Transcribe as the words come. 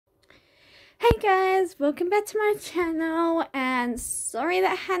Hey guys, welcome back to my channel, and sorry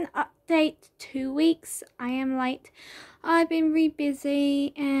that I had an update 2 weeks. I am late. I've been really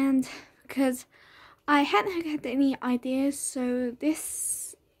busy, and because I hadn't had any ideas, so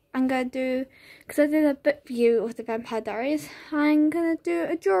this I'm gonna do, because I did a book review of the Vampire Diaries, I'm gonna do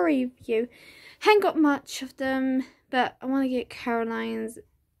a jewellery review. Haven't got much of them, but I want to get Caroline's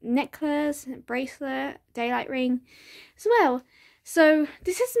necklace, bracelet, daylight ring as well. So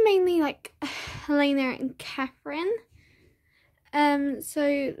this is mainly like Elena and Katherine.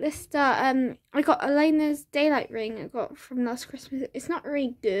 So let's start. I got Elena's daylight ring I got from last Christmas. It's not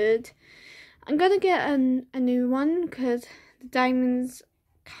really good. I'm gonna get a new one because the diamonds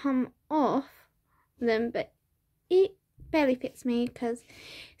come off them, but it barely fits me because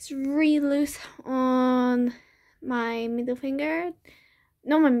it's really loose on my middle finger.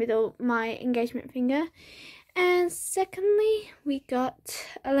 Not my middle, my engagement finger. And secondly, we got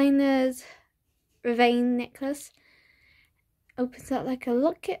Elena's vein necklace. Opens up like a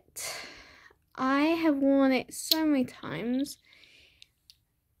locket. I have worn it so many times.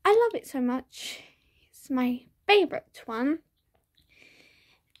 I love it so much. It's my favourite one.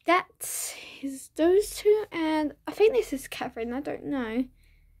 That is those two, and I think this is Katherine. I don't know.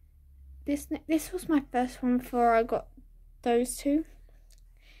 This was my first one before I got those two.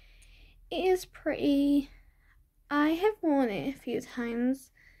 It is pretty. I have worn it a few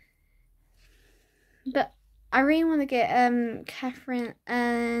times, but I really want to get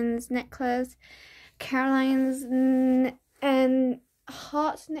Catherine's necklace, Caroline's and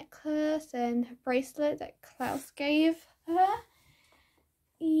heart necklace, and her bracelet that Klaus gave her.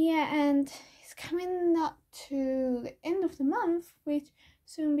 Yeah, and it's coming up to the end of the month, which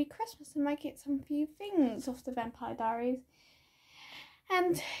soon will be Christmas, and I might get some few things off the Vampire Diaries.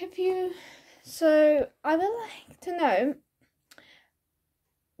 And so I would like to know,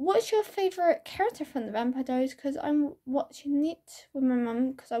 what's your favourite character from the Vampire Diaries? Because I'm watching it with my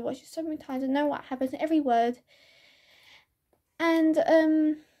mum, because I watch it so many times. I know what happens in every word. And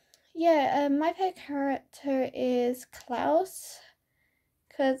my favourite character is Klaus,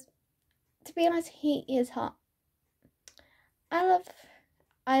 because to be honest, he is hot.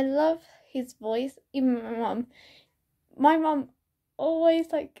 I love his voice. Even my mum always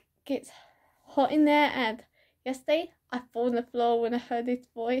gets hot in there, and yesterday I fall on the floor when I heard his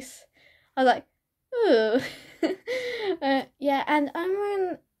voice. I was like, ooh. Yeah, and I'm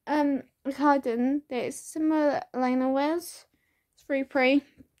wearing a cardigan that is similar to Elena wears. It's really pretty.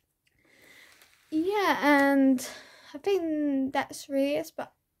 Yeah, and I think that's really it,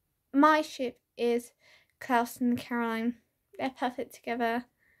 but my ship is Klaus and Caroline. They're perfect together.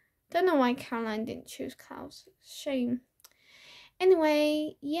 Don't know why Caroline didn't choose Klaus. Shame.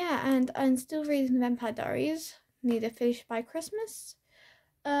 Anyway, yeah, and I'm still reading the Vampire Diaries. Need to finish by Christmas.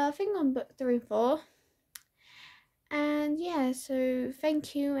 I think I'm book 3 and 4. And yeah, so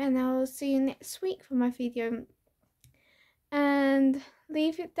thank you, and I'll see you next week for my video. And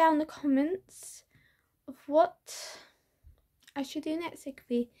leave it down in the comments of what I should do next. It could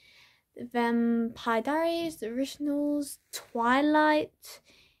be the Vampire Diaries, the originals, Twilight,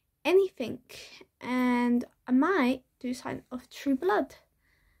 anything. And I might do sign of True Blood,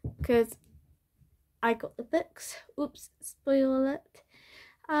 because I got the books. Oops, spoiler alert.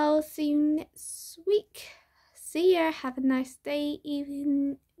 I'll see you next week. See ya. Have a nice day,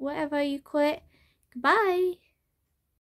 evening, whatever you call it. Goodbye.